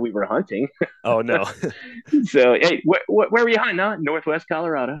where we were hunting. Oh no. So hey, where were you hunting? Huh? Northwest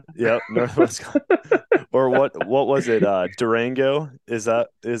Colorado. Yep, Northwest. Or what was it? Durango? Is that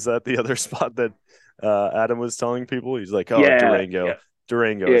the other spot that Adam was telling people? He's like, oh, Durango. Yeah.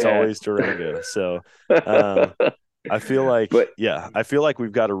 Durango. It's always Durango. So I feel like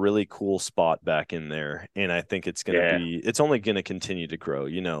we've got a really cool spot back in there, and I think it's only going to continue to grow.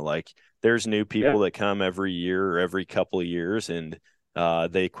 You know, like there's new people that come every year or every couple of years, and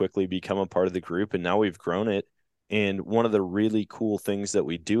they quickly become a part of the group, and now we've grown it. And one of the really cool things that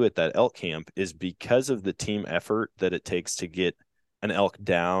we do at that elk camp is because of the team effort that it takes to get an elk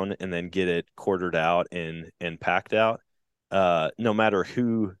down and then get it quartered out and packed out. No matter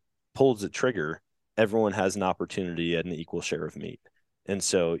who pulls the trigger, everyone has an opportunity at an equal share of meat. And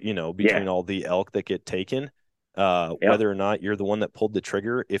so, you know, between all the elk that get taken, whether or not you're the one that pulled the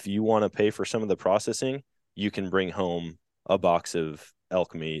trigger, if you want to pay for some of the processing, you can bring home a box of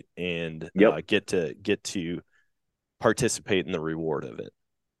elk meat and get to participate in the reward of it.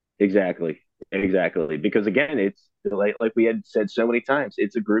 Exactly. Exactly, because again, it's like we had said so many times,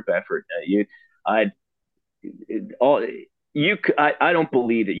 it's a group effort. I, all I don't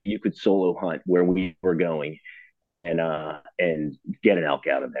believe that you could solo hunt where we were going and get an elk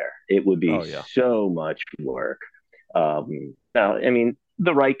out of there. It would be Oh yeah. so much work. Now, I mean,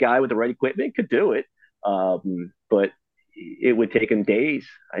 the right guy with the right equipment could do it, but it would take him days,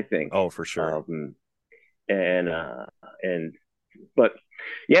 I think. Oh, for sure. And and but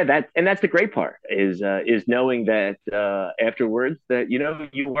yeah, that's the great part is knowing that afterwards that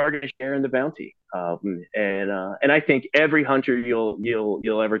you are going to share in the bounty. And I think every hunter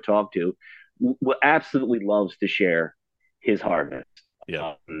you'll ever talk to will absolutely loves to share his harvest.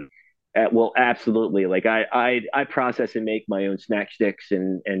 Yeah. Well, absolutely. Like I process and make my own snack sticks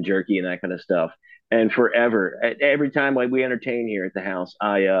and jerky and that kind of stuff. And forever, every time like we entertain here at the house,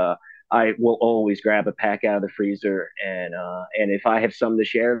 I will always grab a pack out of the freezer, and if I have some to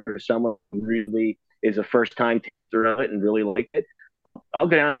share or someone who really is a first time taster of it and really like it, I'll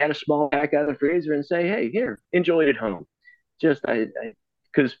go down and get a small pack out of the freezer and say, hey, here, enjoy it at home. Just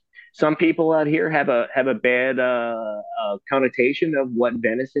because some people out here have a bad connotation of what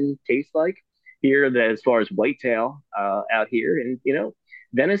venison tastes like here, that as far as whitetail out here, and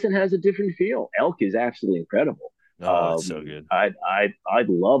venison has a different feel. Elk is absolutely incredible. Oh, it's so good. I'd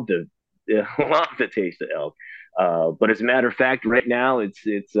love to love to taste of elk. But as a matter of fact, right now it's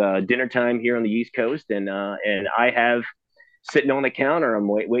dinner time here on the East Coast, and I have sitting on the counter. I'm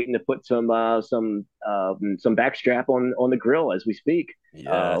waiting to put some backstrap on the grill as we speak.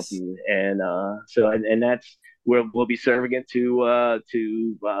 Yes. And that's where we'll be serving it to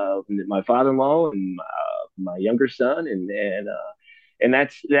my father-in-law and my younger son, and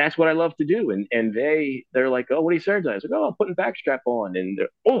that's what I love to do. And they're like, oh, what do you serve? I was like, oh, I'm putting backstrap on, and they're,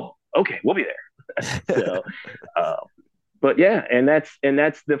 oh, okay, we'll be there. So, but yeah, and that's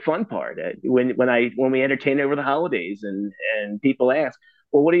the fun part. When we entertain over the holidays, and people ask,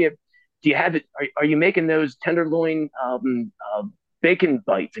 well, what do you have it? Are you making those tenderloin bacon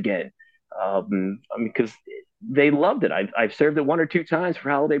bites again? I mean, because they loved it. I've served it one or two times for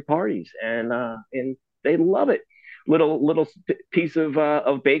holiday parties, and they love it. Little piece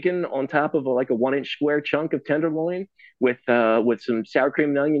of bacon on top of like a 1 inch square chunk of tenderloin with some sour cream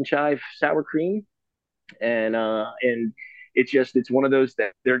and onion chive sour cream, and it's one of those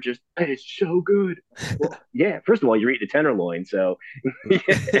that they're just, it's so good. Well, yeah, first of all, you're eating a tenderloin, so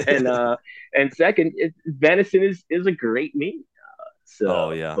and second, venison is a great meat.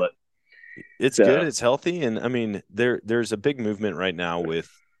 Oh yeah, but it's good, it's healthy, and I mean there's a big movement right now with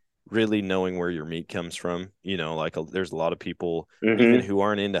really knowing where your meat comes from. There's a lot of people even who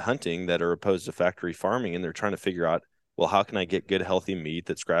aren't into hunting that are opposed to factory farming, and they're trying to figure out, well, how can I get good healthy meat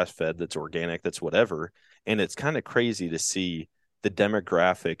that's grass fed, that's organic, that's whatever. And it's kind of crazy to see the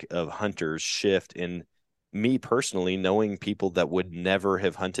demographic of hunters shift. In me personally, knowing people that would never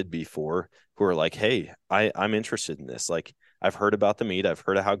have hunted before who are like, hey, I'm interested in this. Like, I've heard about the meat, I've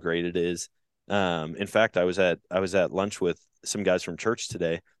heard of how great it is. In fact, I was at lunch with some guys from church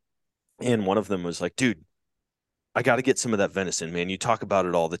today, and one of them was like, dude, I got to get some of that venison, man. You talk about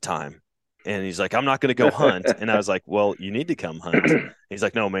it all the time. And he's like, I'm not going to go hunt. And I was like, well, you need to come hunt. He's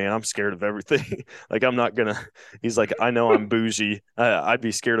like, no, man, I'm scared of everything. Like, I'm not going to, he's like, I know I'm bougie. I'd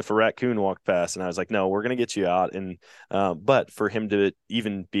be scared if a raccoon walked past. And I was like, no, we're going to get you out. And, but for him to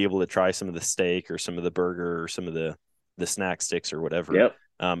even be able to try some of the steak or some of the burger or some of the snack sticks or whatever. Yep.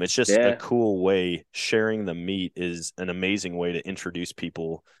 It's just a cool way. Sharing the meat is an amazing way to introduce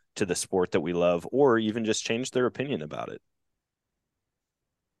people to the sport that we love, or even just change their opinion about it.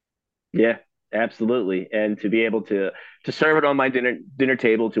 Yeah, absolutely. And to be able to serve it on my dinner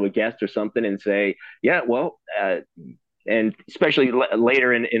table to a guest or something and say, yeah, well, and especially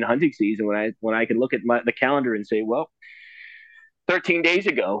later in hunting season when I can look at the calendar and say, well, 13 days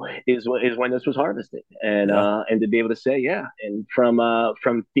ago is when this was harvested, and to be able to say, yeah, and from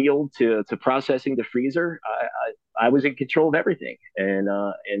field to processing to freezer, I was in control of everything, and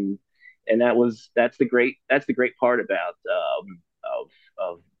that's the great part about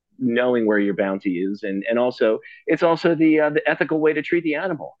of knowing where your bounty is, and also it's also the ethical way to treat the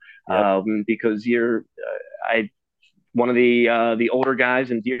animal. Yep. Because one of the older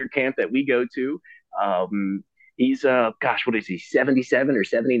guys in deer camp that we go to, he's gosh, what is he, 77 or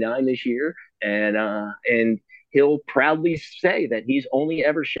 79 this year, and he'll proudly say that he's only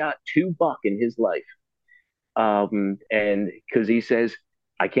ever shot 2 buck in his life, and because he says,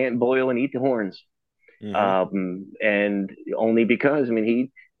 I can't boil and eat the horns. And only because, I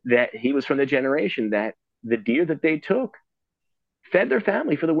mean, he was from the generation that the deer that they took fed their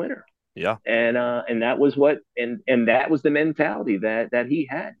family for the winter. Yeah. And that was and that was the mentality that he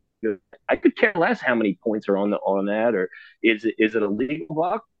had. I could care less how many points are on that, or is it a legal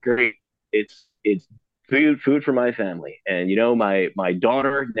buck? Great, it's food for my family. And my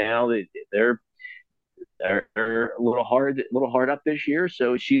daughter now, they're a little hard up this year,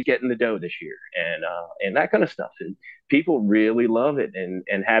 so she's getting the dough this year, and that kind of stuff. And people really love it,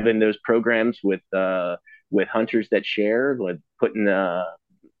 and having those programs with hunters that share, with putting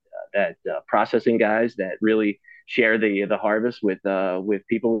that processing guys that really share the harvest with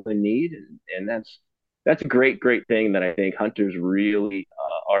people in need, and that's a great thing that I think hunters really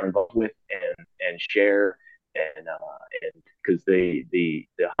are involved with and share, and because the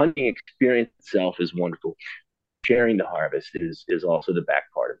hunting experience itself is wonderful. Sharing the harvest is also the back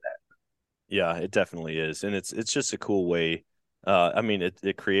part of that. Yeah, it definitely is, and it's just a cool way. I mean,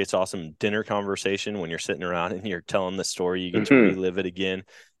 it creates awesome dinner conversation when you're sitting around and you're telling the story. You get to relive it again.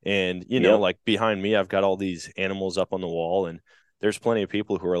 And, like behind me, I've got all these animals up on the wall, and there's plenty of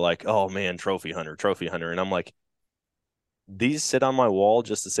people who are like, oh, man, trophy hunter. And I'm like, these sit on my wall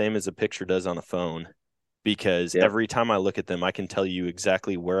just the same as a picture does on a phone, because every time I look at them, I can tell you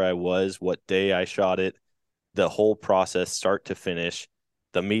exactly where I was, what day I shot it, the whole process, start to finish.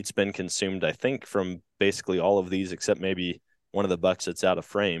 The meat's been consumed, I think, from basically all of these except maybe one of the bucks that's out of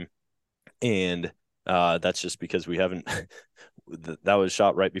frame. And that's just because we haven't that was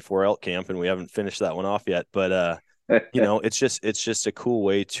shot right before elk camp, and we haven't finished that one off yet. But it's just a cool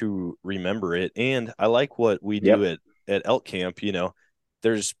way to remember it. And I like what we do at elk camp.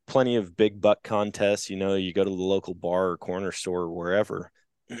 There's plenty of big buck contests. You go to the local bar or corner store or wherever,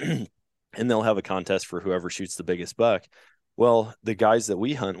 and they'll have a contest for whoever shoots the biggest buck. Well, the guys that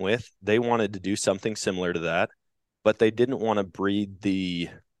we hunt with, they wanted to do something similar to that, but they didn't want to breed the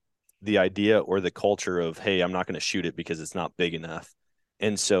idea or the culture of, hey, I'm not going to shoot it because it's not big enough.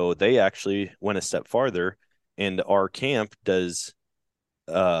 And so they actually went a step farther, and our camp does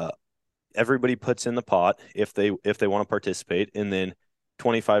everybody puts in the pot if they want to participate, and then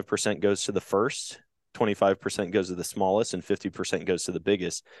 25% goes to the first, 25% goes to the smallest, and 50% goes to the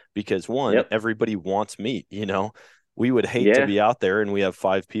biggest, because everybody wants meat. We would hate to be out there and we have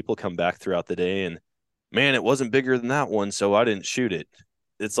 5 people come back throughout the day and, man, it wasn't bigger than that one, so I didn't shoot it.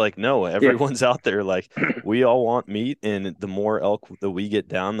 It's like, no, everyone's out there. Like, we all want meat, and the more elk that we get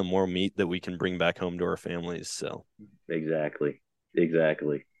down, the more meat that we can bring back home to our families. So exactly.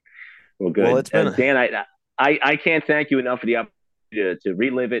 Well, good. Well, it's been Dan, I can't thank you enough for the opportunity to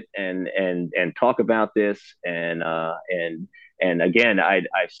relive it and talk about this. And again,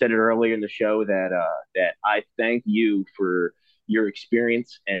 I've said it earlier in the show that I thank you for your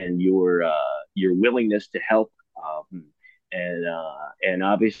experience and your willingness to help. And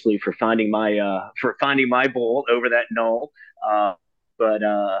obviously for finding my bull over that knoll. But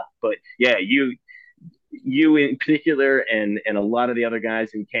yeah, you in particular and a lot of the other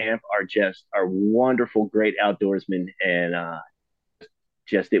guys in camp are wonderful, great outdoorsmen, and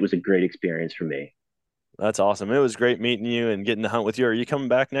it was a great experience for me. That's awesome. It was great meeting you and getting to hunt with you. Are you coming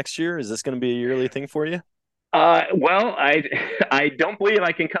back next year? Is this going to be a yearly thing for you? Well, I don't believe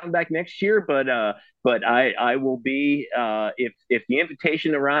I can come back next year, but I will be if the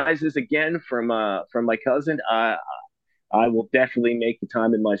invitation arises again from my cousin, I will definitely make the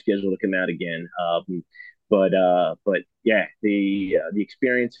time in my schedule to come out again. But yeah, the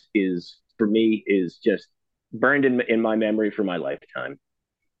experience for me is just burned in my memory for my lifetime.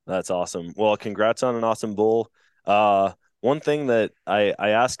 That's awesome. Well, congrats on an awesome bull. One thing that I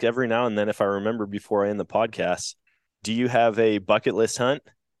ask every now and then, if I remember before I end the podcast, do you have a bucket list hunt?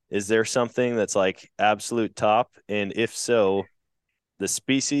 Is there something that's like absolute top? And if so, the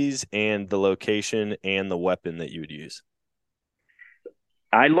species and the location and the weapon that you would use?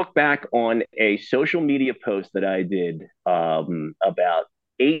 I look back on a social media post that I did about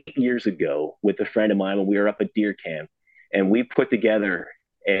 8 years ago with a friend of mine when we were up at deer camp, and we put together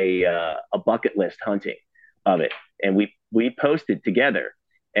a bucket list hunting of it, and we posted together,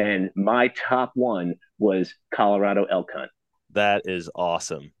 and my top one was Colorado elk hunt. That is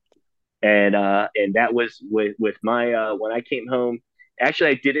awesome. And that was with my when I came home.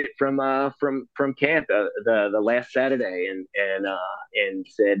 Actually, I did it from camp the last Saturday, and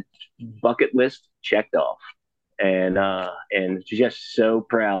said bucket list checked off, and just so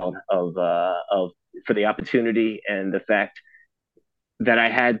proud of for the opportunity and the fact that I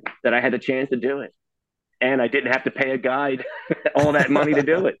had the chance to do it. And I didn't have to pay a guide all that money to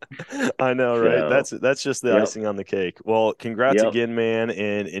do it. I know, right? That's just the icing on the cake. Well, congrats again, man,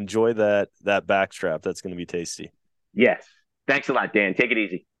 and enjoy that backstrap. That's going to be tasty. Yes. Thanks a lot, Dan. Take it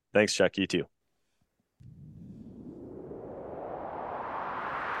easy. Thanks, Chuck. You too.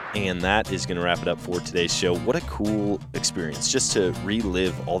 And that is going to wrap it up for today's show. What a cool experience just to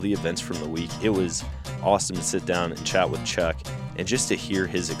relive all the events from the week. It was awesome to sit down and chat with Chuck and just to hear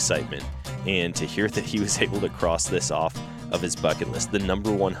his excitement and to hear that he was able to cross this off of his bucket list, the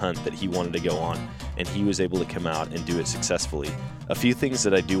number one hunt that he wanted to go on, and he was able to come out and do it successfully. A few things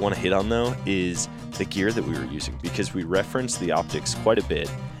that I do want to hit on, though, is the gear that we were using, because we referenced the optics quite a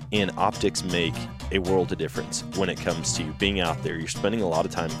bit, and optics make a world of difference when it comes to being out there. You're spending a lot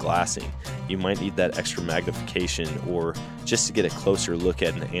of time glassing. You might need that extra magnification or just to get a closer look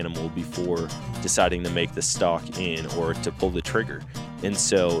at an animal before deciding to make the stalk in or to pull the trigger. And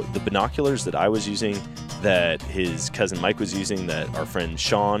so the binoculars that I was using, that his cousin Mike was using, that our friend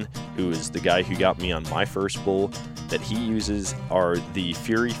Sean, who is the guy who got me on my first bull, that he uses are the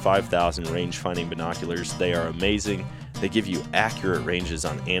Fury 5000 range finding binoculars. They are amazing. They give you accurate ranges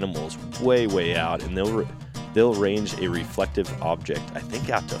on animals way out, and they'll range a reflective object, I think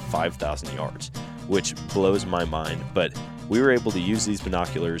out to 5,000 yards, which blows my mind. But we were able to use these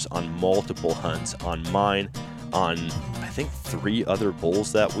binoculars on multiple hunts, on mine, on I think 3 other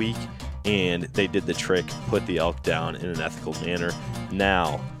bulls that week, and they did the trick, put the elk down in an ethical manner.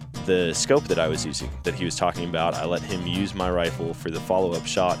 Now, the scope that I was using, that he was talking about, I let him use my rifle for the follow-up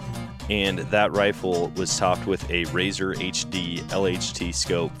shot, and that rifle was topped with a Razor HD LHT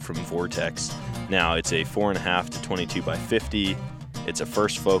scope from Vortex. Now, it's a 4.5 to 22 by 50. It's a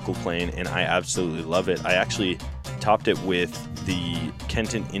first focal plane, and I absolutely love it. I actually topped it with the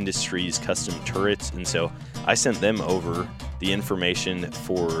Kenton Industries custom turrets, and so I sent them over the information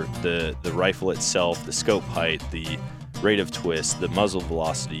for the rifle itself, the scope height, the rate of twist, the muzzle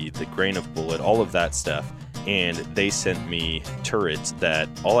velocity, the grain of bullet, all of that stuff. And they sent me turrets that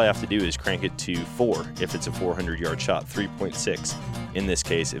all I have to do is crank it to 4 if it's a 400-yard shot, 3.6 in this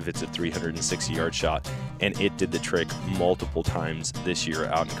case if it's a 360-yard shot. And it did the trick multiple times this year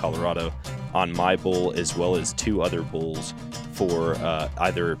out in Colorado on my bull as well as 2 other bulls for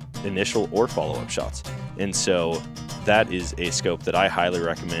either initial or follow-up shots. And so that is a scope that I highly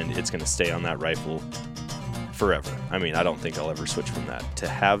recommend. It's going to stay on that rifle forever. I mean, I don't think I'll ever switch from that. To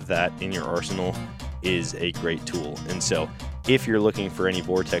have that in your arsenal is a great tool. And so if you're looking for any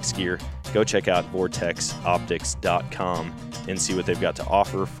Vortex gear, go check out vortexoptics.com and see what they've got to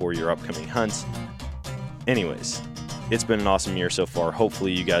offer for your upcoming hunts. Anyways, it's been an awesome year so far.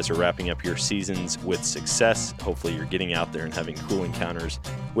 Hopefully you guys are wrapping up your seasons with success. Hopefully you're getting out there and having cool encounters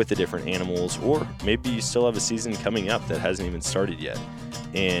with the different animals, or maybe you still have a season coming up that hasn't even started yet.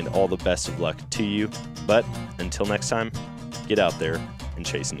 And all the best of luck to you. But until next time, get out there and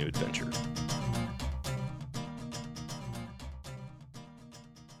chase a new adventure.